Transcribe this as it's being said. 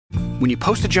When you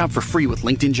post a job for free with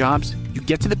LinkedIn Jobs, you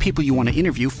get to the people you want to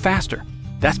interview faster.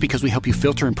 That's because we help you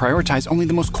filter and prioritize only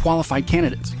the most qualified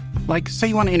candidates. Like, say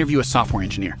you want to interview a software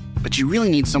engineer, but you really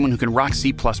need someone who can rock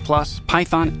C++,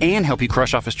 Python, and help you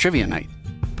crush Office Trivia Night.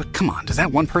 But come on, does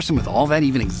that one person with all that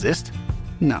even exist?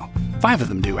 No, 5 of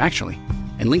them do, actually.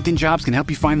 And LinkedIn Jobs can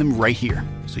help you find them right here,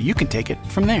 so you can take it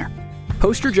from there.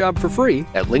 Post your job for free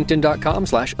at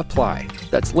linkedin.com/apply.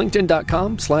 That's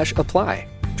linkedin.com/apply.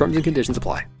 Terms and conditions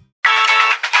apply.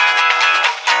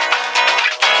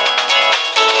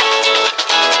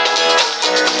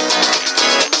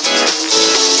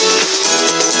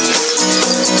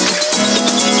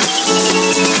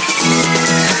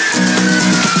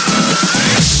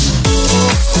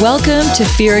 Welcome to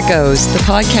Fear It Goes, the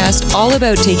podcast all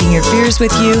about taking your fears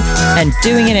with you and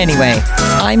doing it anyway.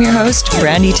 I'm your host,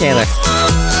 Brandy Taylor.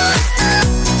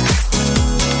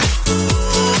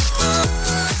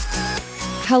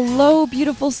 Hello,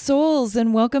 beautiful souls,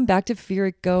 and welcome back to Fear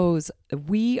It Goes.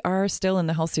 We are still in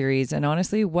the health series, and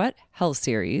honestly, what health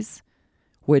series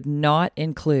would not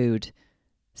include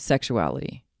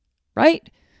sexuality, right?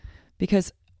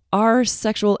 Because our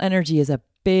sexual energy is a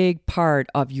big part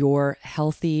of your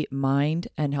healthy mind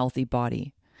and healthy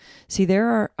body. See, there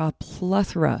are a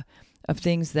plethora of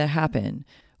things that happen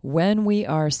when we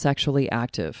are sexually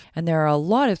active, and there are a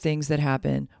lot of things that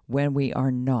happen when we are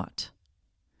not.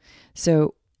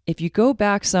 So if you go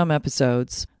back some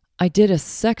episodes, I did a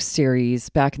sex series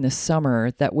back in the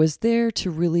summer that was there to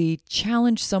really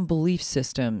challenge some belief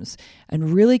systems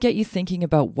and really get you thinking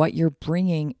about what you're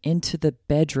bringing into the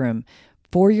bedroom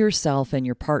for yourself and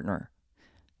your partner.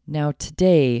 Now,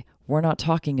 today, we're not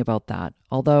talking about that.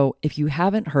 Although, if you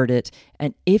haven't heard it,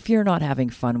 and if you're not having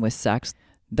fun with sex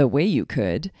the way you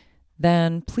could,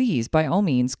 then please, by all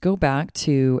means, go back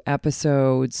to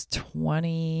episodes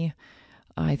 20.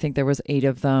 I think there was 8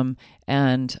 of them.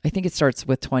 And I think it starts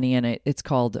with 20, and it's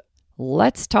called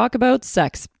Let's Talk About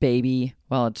Sex, Baby.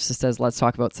 Well, it just says Let's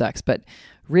Talk About Sex. But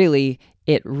really,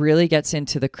 it really gets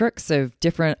into the crux of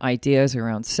different ideas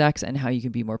around sex and how you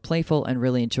can be more playful and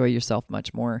really enjoy yourself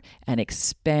much more and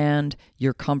expand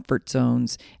your comfort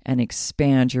zones and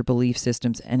expand your belief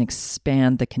systems and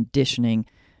expand the conditioning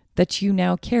that you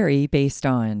now carry based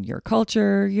on your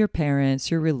culture, your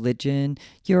parents, your religion,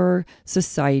 your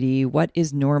society, what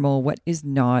is normal, what is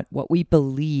not, what we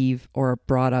believe or are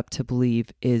brought up to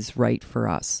believe is right for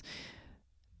us.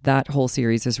 That whole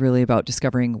series is really about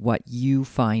discovering what you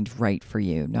find right for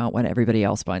you, not what everybody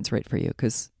else finds right for you,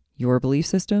 because your belief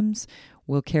systems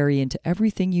will carry into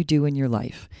everything you do in your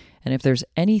life. And if there's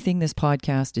anything this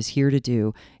podcast is here to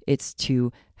do, it's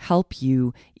to help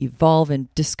you evolve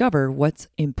and discover what's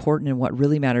important and what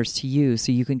really matters to you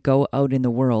so you can go out in the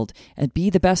world and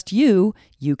be the best you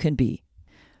can be.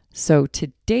 So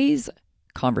today's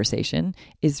conversation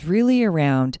is really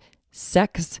around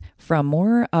sex from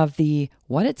more of the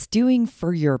what it's doing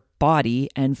for your body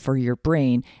and for your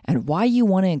brain and why you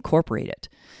want to incorporate it.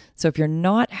 So if you're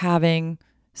not having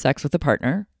sex with a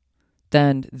partner,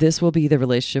 then this will be the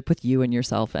relationship with you and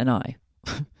yourself and I.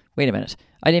 Wait a minute.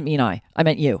 I didn't mean I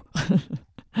meant you.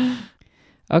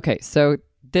 Okay, so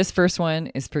this first one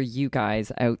is for you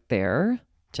guys out there,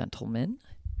 gentlemen.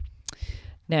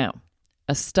 Now,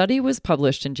 a study was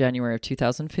published in January of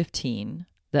 2015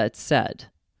 that said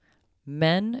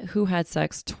men who had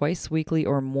sex twice weekly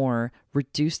or more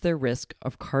reduced their risk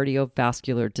of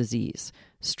cardiovascular disease,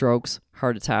 strokes,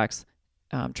 heart attacks,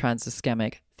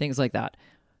 transischemic, things like that.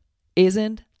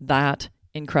 Isn't that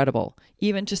incredible?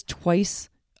 Even just twice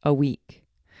a week.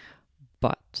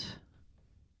 But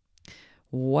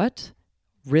what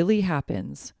really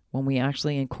happens when we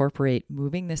actually incorporate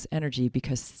moving this energy,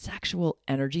 because sexual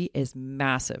energy is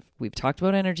massive. We've talked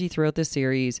about energy throughout this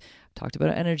series, talked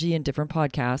about energy in different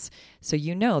podcasts. So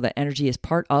you know that energy is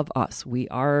part of us. We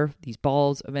are these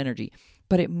balls of energy,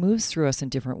 but it moves through us in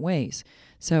different ways.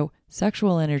 So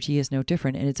sexual energy is no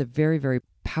different, and it's a very, very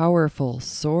powerful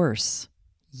source.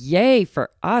 Yay for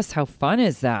us. How fun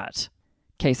is that?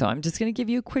 Okay, so I'm just going to give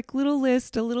you a quick little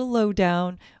list, a little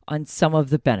lowdown on some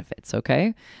of the benefits,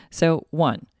 okay? So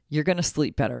 1, you're going to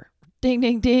sleep better. Ding,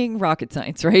 ding, ding, rocket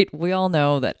science, right? We all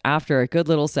know that after a good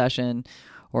little session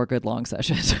or a good long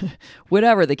session,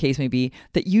 whatever the case may be,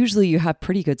 that usually you have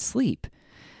pretty good sleep.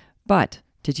 But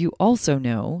did you also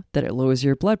know that it lowers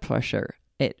your blood pressure?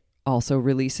 It also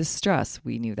releases stress.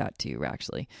 We knew that too,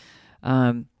 actually.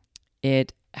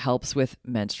 It helps with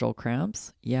menstrual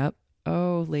cramps. Yep.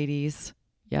 Oh, ladies.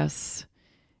 Yes.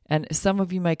 And some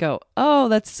of you might go, oh,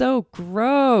 that's so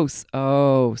gross.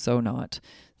 Oh, so not.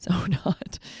 So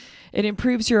not. It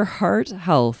improves your heart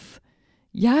health.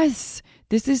 Yes,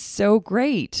 this is so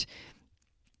great.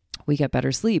 We get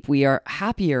better sleep. We are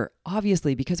happier,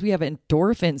 obviously, because we have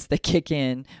endorphins that kick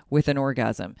in with an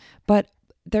orgasm. But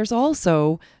there's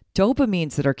also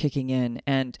dopamines that are kicking in,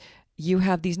 and you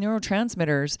have these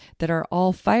neurotransmitters that are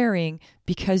all firing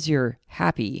because you're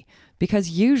happy. Because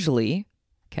usually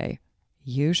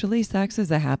sex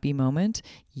is a happy moment.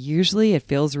 Usually it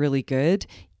feels really good,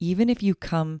 even if you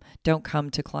don't come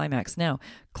to climax. Now,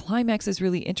 climax is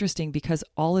really interesting because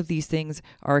all of these things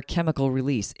are a chemical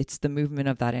release. It's the movement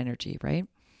of that energy, right?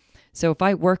 So if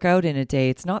I work out in a day,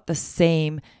 it's not the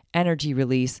same energy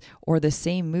release or the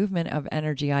same movement of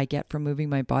energy I get from moving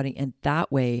my body in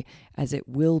that way as it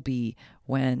will be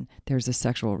when there's a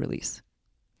sexual release.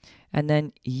 And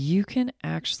then you can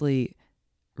actually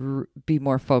be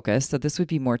more focused. So this would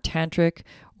be more tantric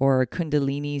or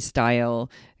Kundalini style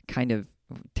kind of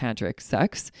tantric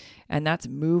sex. And that's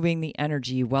moving the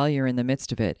energy while you're in the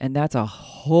midst of it. And that's a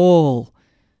whole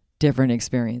different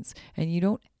experience. And you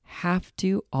don't have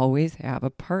to always have a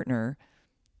partner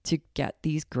to get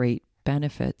these great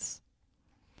benefits.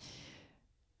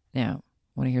 Now,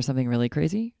 want to hear something really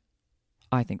crazy?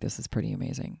 I think this is pretty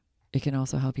amazing. It can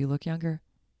also help you look younger.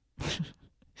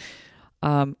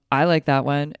 I like that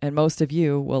one, and most of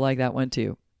you will like that one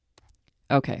too.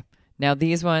 Okay, now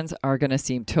these ones are going to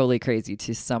seem totally crazy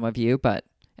to some of you,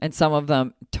 and some of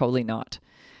them totally not.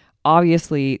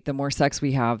 Obviously, the more sex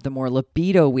we have, the more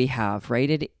libido we have, right?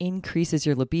 It increases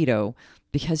your libido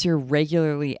because you're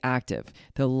regularly active.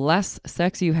 The less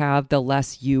sex you have, the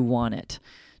less you want it.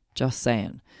 Just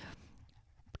saying.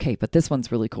 Okay, but this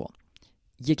one's really cool.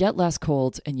 You get less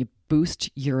colds and you boost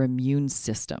your immune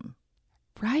system.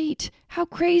 Right? How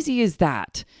crazy is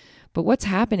that? But what's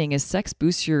happening is sex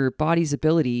boosts your body's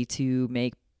ability to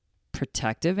make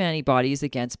protective antibodies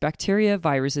against bacteria,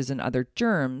 viruses, and other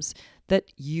germs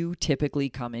that you typically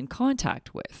come in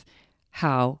contact with.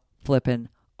 How flippin'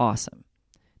 awesome.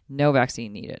 No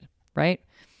vaccine needed, right?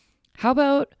 How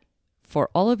about for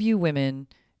all of you women,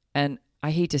 and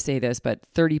I hate to say this, but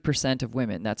 30% of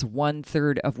women, that's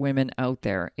 1/3 of women out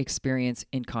there, experience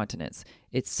incontinence.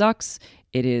 It sucks.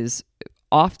 It is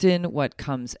often what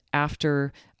comes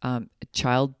after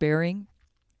childbearing,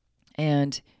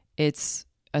 and it's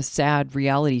a sad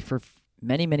reality for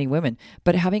many, many women.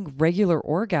 But having regular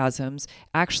orgasms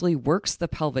actually works the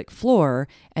pelvic floor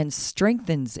and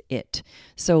strengthens it.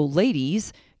 So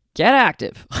ladies, get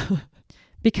active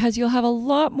because you'll have a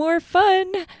lot more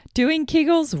fun doing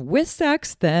Kegels with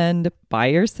sex than by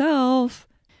yourself.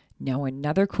 Now,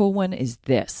 another cool one is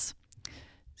this.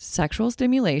 Sexual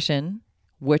stimulation,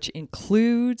 which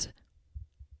includes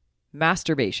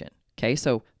masturbation. Okay,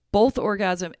 so both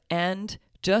orgasm and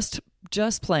just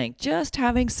playing, just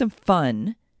having some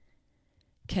fun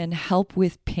can help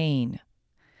with pain.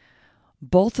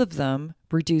 Both of them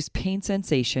reduce pain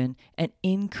sensation and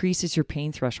increases your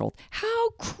pain threshold.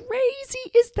 How crazy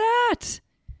is that?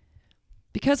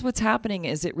 Because what's happening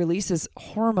is it releases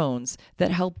hormones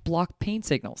that help block pain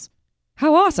signals.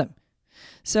 How awesome.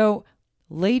 So,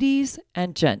 ladies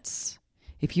and gents,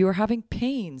 if you are having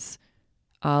pains,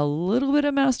 a little bit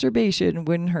of masturbation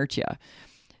wouldn't hurt you.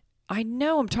 I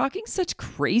know I'm talking such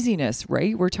craziness,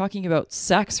 right? We're talking about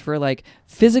sex for like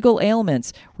physical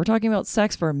ailments. We're talking about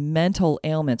sex for mental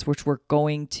ailments, which we're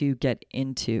going to get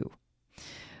into.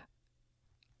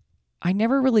 I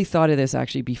never really thought of this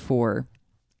actually before.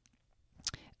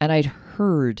 And I'd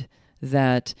heard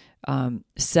that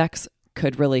sex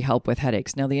could really help with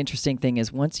headaches. Now, the interesting thing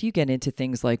is once you get into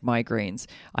things like migraines,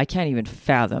 I can't even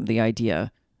fathom the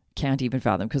idea. Can't even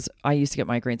fathom, because I used to get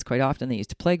migraines quite often. They used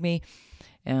to plague me.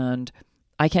 And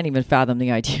I can't even fathom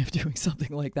the idea of doing something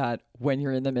like that when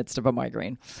you're in the midst of a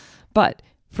migraine. But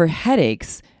for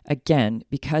headaches, again,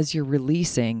 because you're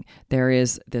releasing, there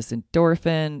is this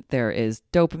endorphin, there is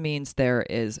dopamines, there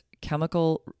is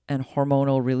chemical and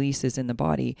hormonal releases in the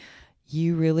body.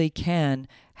 You really can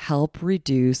help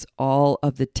reduce all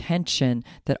of the tension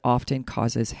that often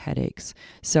causes headaches.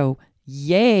 So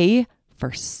yay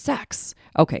for sex.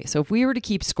 Okay, so if we were to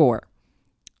keep score,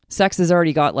 sex has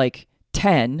already got like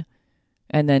 10,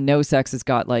 and then no sex has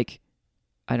got like,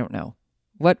 I don't know.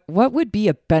 What would be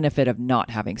a benefit of not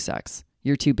having sex?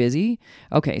 You're too busy?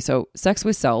 Okay, so sex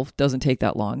with self doesn't take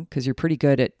that long because you're pretty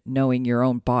good at knowing your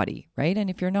own body, right? And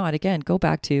if you're not, again, go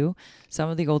back to some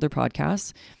of the older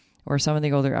podcasts or some of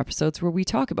the older episodes where we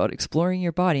talk about exploring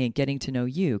your body and getting to know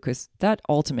you, because that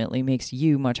ultimately makes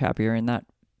you much happier in that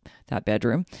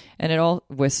bedroom, and it all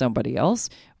with somebody else,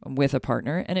 with a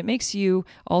partner, and it makes you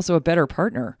also a better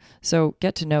partner. So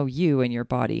get to know you and your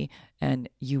body, and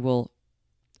you will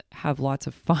have lots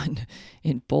of fun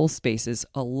in both spaces,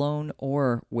 alone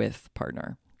or with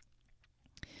partner.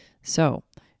 So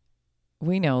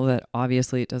we know that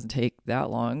obviously it doesn't take that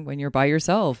long when you're by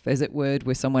yourself as it would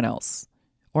with someone else.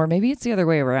 Or maybe it's the other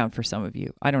way around for some of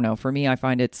you. I don't know. For me, I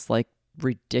find it's like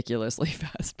ridiculously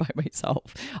fast by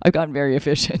myself. I've gotten very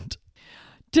efficient.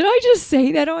 Did I just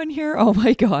say that on here? Oh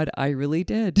my God, I really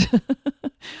did.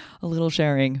 A little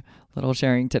sharing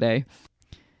today.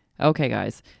 Okay,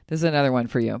 guys, this is another one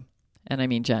for you. And I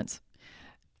mean, gents.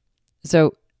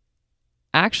 So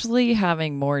actually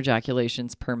having more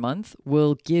ejaculations per month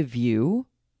will give you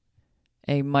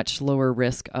a much lower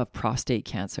risk of prostate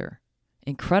cancer.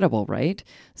 Incredible, right?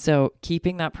 So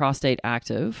keeping that prostate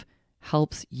active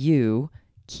helps you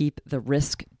keep the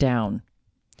risk down.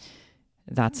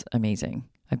 That's amazing.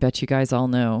 I bet you guys all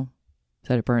know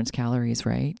that it burns calories,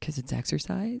 right? Because it's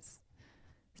exercise.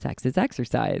 Sex is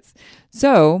exercise.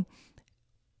 So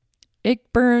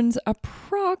it burns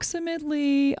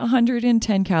approximately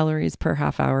 110 calories per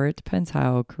half hour. It depends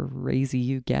how crazy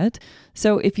you get.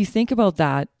 So if you think about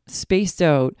that spaced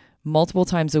out multiple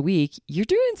times a week, you're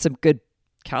doing some good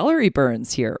calorie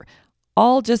burns here,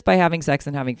 all just by having sex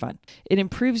and having fun. It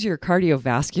improves your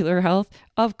cardiovascular health.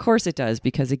 Of course it does,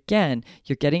 because again,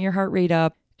 you're getting your heart rate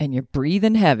up and you're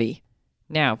breathing heavy.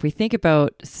 Now, if we think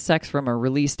about sex from a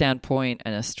release standpoint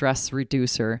and a stress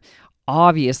reducer,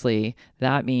 obviously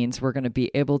that means we're going to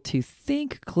be able to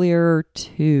think clearer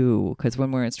too. Because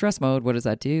when we're in stress mode, what does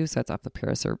that do? Sets off the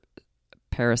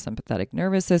parasympathetic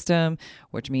nervous system,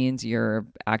 which means you're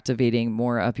activating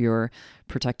more of your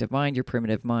protective mind, your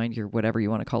primitive mind, your whatever you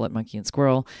want to call it, monkey and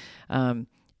squirrel.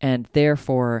 And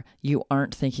therefore, you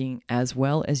aren't thinking as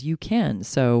well as you can.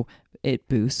 So it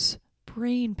boosts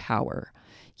brain power.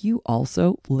 You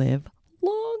also live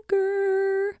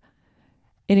longer.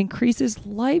 It increases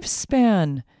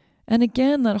lifespan. And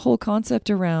again, that whole concept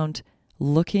around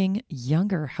looking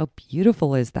younger, how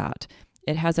beautiful is that?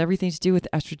 It has everything to do with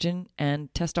estrogen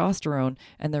and testosterone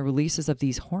and the releases of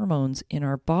these hormones in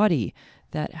our body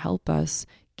that help us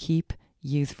keep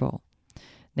youthful.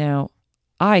 Now,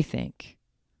 I think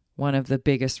one of the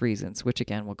biggest reasons, which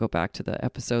again, we'll go back to the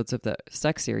episodes of the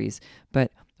sex series,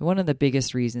 but one of the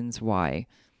biggest reasons why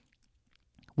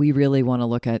we really want to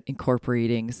look at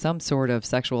incorporating some sort of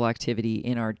sexual activity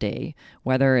in our day,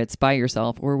 whether it's by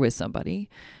yourself or with somebody,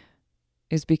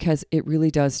 is because it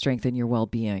really does strengthen your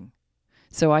well-being.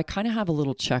 So I kind of have a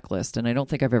little checklist, and I don't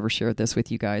think I've ever shared this with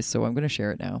you guys, so I'm going to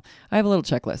share it now. I have a little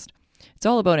checklist. It's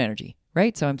all about energy,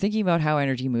 right? So I'm thinking about how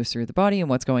energy moves through the body and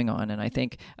what's going on, and I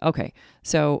think, okay,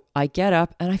 so I get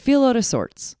up and I feel out of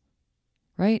sorts,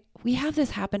 right? We have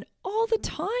this happen all the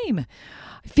time.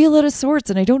 I feel out of sorts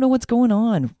and I don't know what's going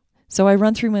on. So I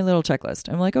run through my little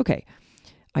checklist. I'm like, okay,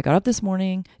 I got up this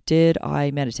morning. Did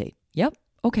I meditate? Yep.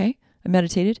 Okay. I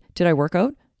meditated. Did I work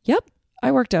out? Yep.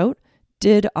 I worked out.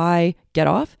 Did I get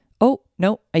off? Oh,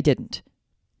 no, I didn't.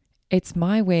 It's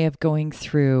my way of going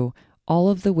through all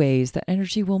of the ways that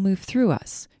energy will move through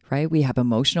us, right? We have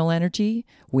emotional energy.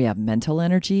 We have mental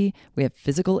energy. We have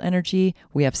physical energy.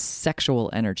 We have sexual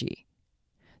energy.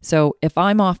 So if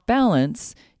I'm off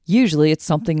balance, usually it's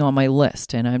something on my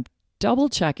list and I'm double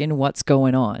checking what's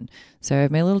going on. So I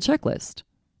have my little checklist.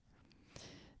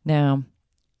 Now,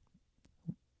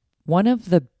 one of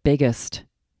the biggest,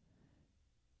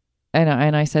 and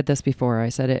I said this before, I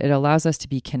said it allows us to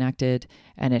be connected,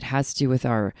 and it has to do with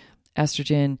our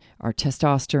estrogen, our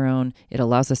testosterone. It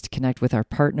allows us to connect with our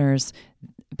partners,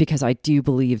 because I do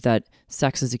believe that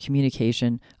sex is a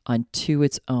communication unto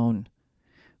its own.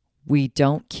 We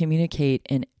don't communicate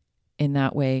in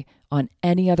that way on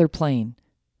any other plane.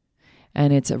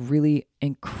 And it's a really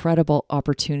incredible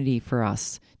opportunity for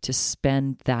us to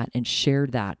spend that and share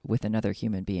that with another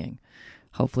human being,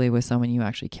 hopefully with someone you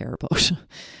actually care about.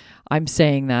 I'm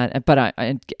saying that, but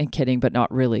I'm kidding, but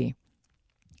not really.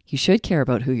 You should care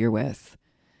about who you're with.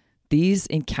 These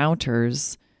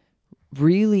encounters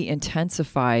really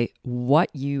intensify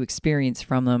what you experience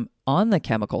from them on the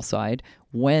chemical side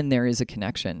when there is a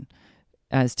connection,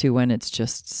 as to when it's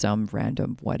just some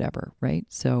random whatever, right?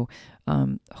 So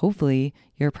hopefully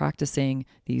you're practicing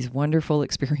these wonderful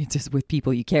experiences with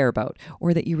people you care about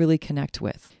or that you really connect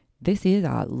with. This is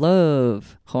a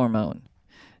love hormone.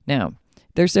 Now,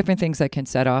 there's different things that can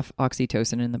set off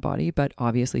oxytocin in the body, but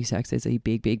obviously sex is a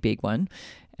big, big, big one.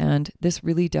 And this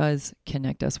really does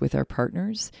connect us with our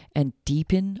partners and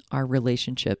deepen our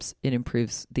relationships. It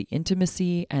improves the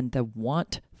intimacy and the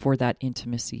want for that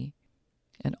intimacy.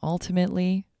 And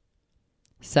ultimately,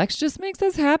 sex just makes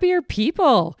us happier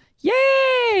people.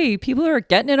 Yay! People who are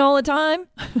getting it all the time.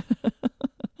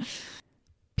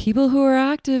 People who are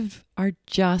active are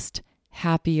just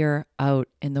happier out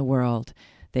in the world.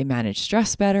 They manage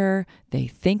stress better. They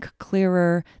think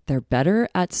clearer. They're better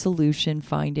at solution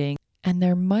finding. and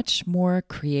they're much more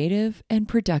creative and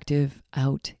productive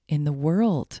out in the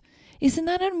world. Isn't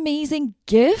that an amazing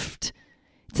gift?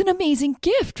 It's an amazing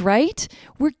gift, right?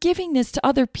 We're giving this to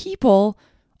other people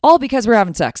all because we're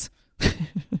having sex.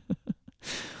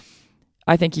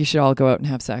 I think you should all go out and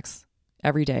have sex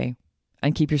every day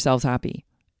and keep yourselves happy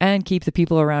and keep the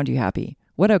people around you happy.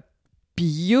 What a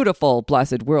beautiful,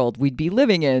 blessed world we'd be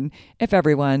living in if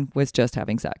everyone was just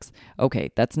having sex.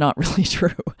 Okay, that's not really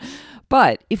true.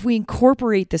 But if we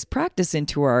incorporate this practice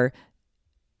into our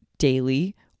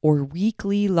daily or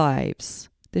weekly lives,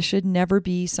 this should never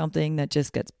be something that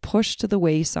just gets pushed to the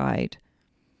wayside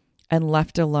and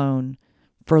left alone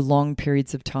for long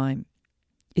periods of time.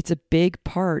 It's a big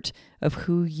part of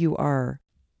who you are.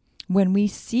 When we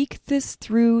seek this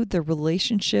through the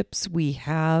relationships we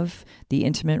have, the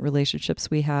intimate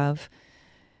relationships we have,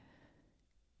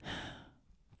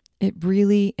 it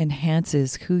really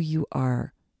enhances who you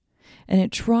are. And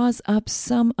it draws up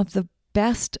some of the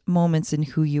best moments in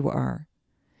who you are.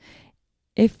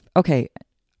 And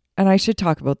I should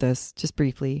talk about this just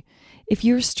briefly. If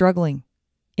you're struggling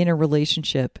in a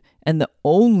relationship and the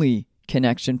only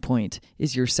connection point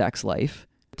is your sex life,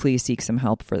 please seek some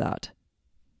help for that.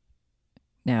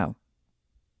 Now,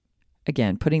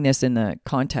 again, putting this in the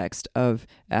context of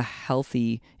a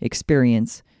healthy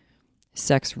experience,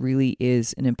 sex really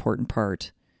is an important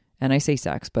part. And I say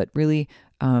sex, but really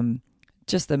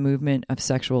just the movement of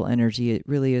sexual energy, it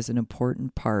really is an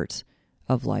important part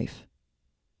of life.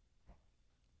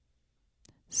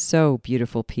 So,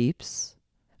 beautiful peeps,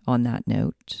 on that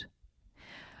note,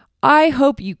 I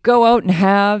hope you go out and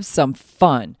have some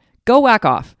fun. Go whack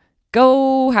off.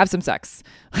 Go have some sex.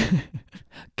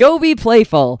 Go be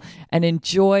playful and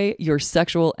enjoy your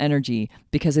sexual energy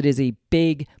because it is a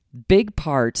big, big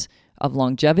part of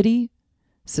longevity,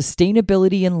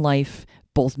 sustainability in life,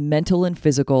 both mental and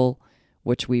physical,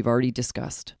 which we've already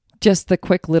discussed. Just the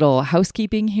quick little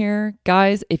housekeeping here.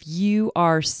 Guys, if you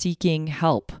are seeking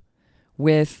help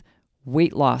with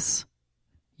weight loss,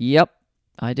 yep,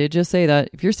 I did just say that.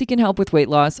 If you're seeking help with weight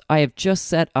loss, I have just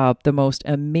set up the most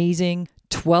amazing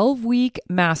 12-week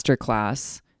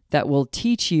masterclass that will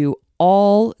teach you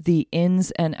all the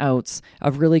ins and outs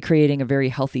of really creating a very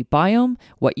healthy biome,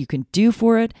 what you can do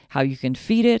for it, how you can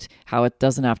feed it, how it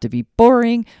doesn't have to be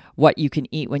boring, what you can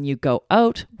eat when you go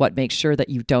out, what makes sure that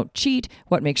you don't cheat,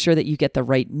 what makes sure that you get the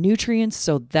right nutrients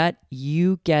so that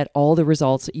you get all the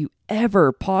results that you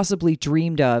ever possibly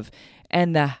dreamed of,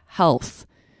 and the health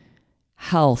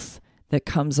that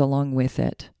comes along with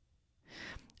it.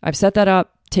 I've set that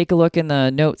up. Take a look in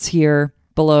the notes here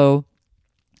below.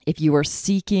 If you are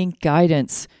seeking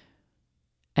guidance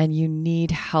and you need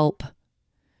help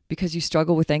because you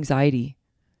struggle with anxiety,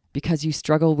 because you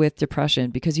struggle with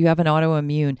depression, because you have an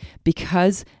autoimmune,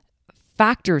 because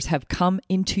factors have come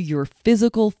into your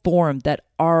physical form that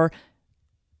are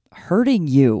hurting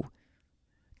you,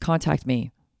 contact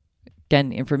me.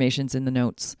 Again, information's in the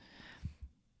notes.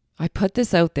 I put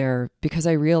this out there because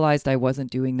I realized I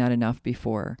wasn't doing that enough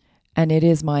before. And it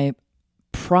is my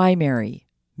primary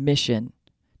mission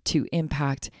to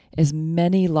impact as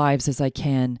many lives as I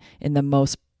can in the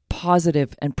most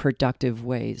positive and productive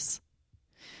ways.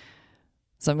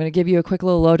 So I'm going to give you a quick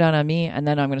little lowdown on me, and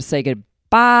then I'm going to say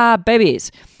goodbye,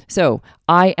 babies. So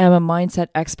I am a mindset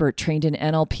expert trained in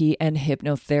NLP and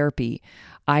hypnotherapy.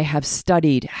 I have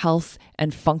studied health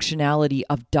and functionality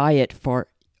of diet for,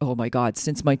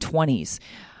 since my 20s.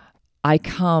 I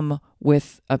come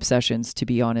with obsessions, to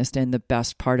be honest, and the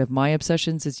best part of my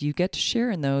obsessions is you get to share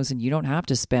in those and you don't have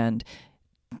to spend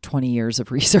 20 years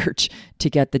of research to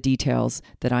get the details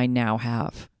that I now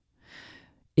have.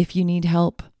 If you need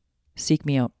help, seek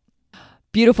me out.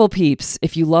 Beautiful peeps,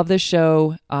 if you love this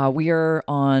show, we are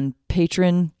on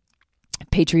Patreon,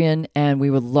 and we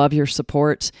would love your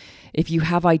support. If you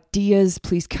have ideas,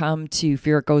 please come to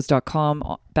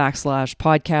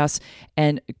fearitgoes.com/podcast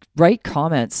and write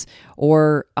comments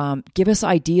or give us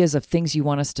ideas of things you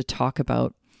want us to talk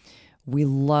about. We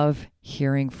love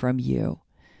hearing from you.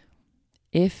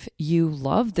 If you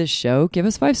love this show, give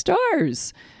us 5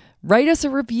 stars. Write us a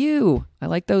review. I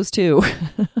like those too.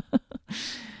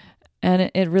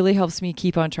 And it really helps me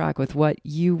keep on track with what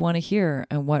you want to hear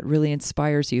and what really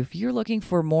inspires you. If you're looking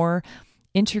for more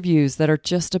interviews that are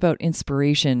just about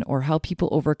inspiration or how people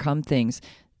overcome things,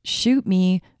 shoot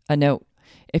me a note.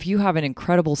 If you have an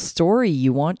incredible story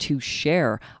you want to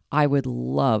share, I would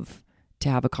love to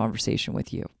have a conversation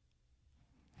with you.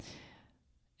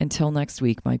 Until next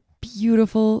week, my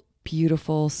beautiful,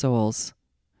 beautiful souls,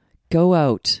 go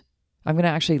out. I'm going to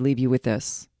actually leave you with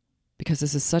this because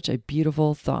this is such a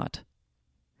beautiful thought.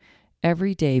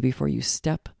 Every day before you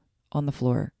step on the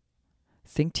floor,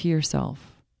 think to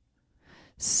yourself,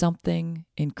 something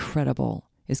incredible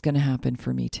is going to happen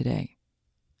for me today.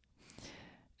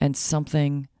 And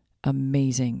something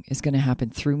amazing is going to happen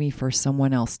through me for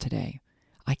someone else today.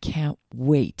 I can't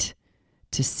wait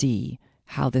to see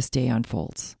how this day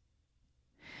unfolds.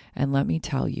 And let me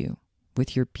tell you,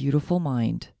 with your beautiful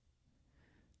mind,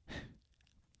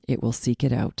 it will seek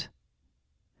it out.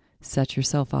 Set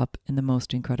yourself up in the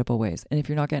most incredible ways. And if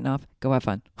you're not getting off, go have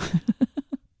fun.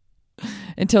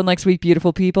 Until next week,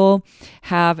 beautiful people,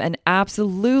 have an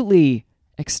absolutely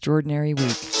extraordinary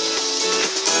week.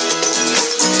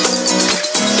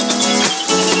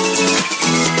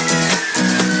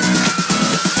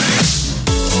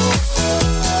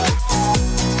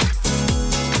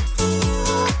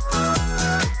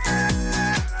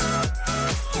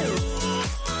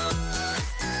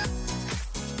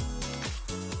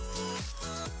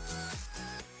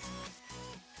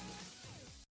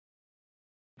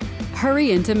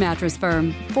 Hurry into Mattress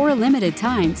Firm. For a limited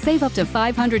time, save up to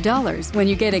 $500 when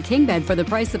you get a king bed for the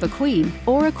price of a queen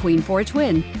or a queen for a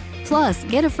twin. Plus,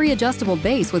 get a free adjustable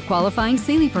base with qualifying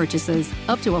Sealy purchases,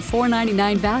 up to a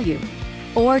 $499 value.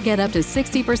 Or get up to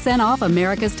 60% off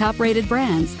America's top-rated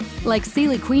brands, like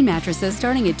Sealy Queen mattresses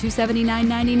starting at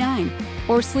 $279.99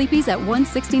 or Sleepy's at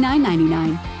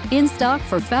 $169.99. In stock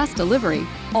for fast delivery,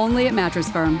 only at Mattress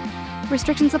Firm.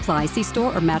 Restrictions apply. See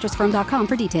store or mattressfirm.com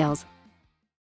for details.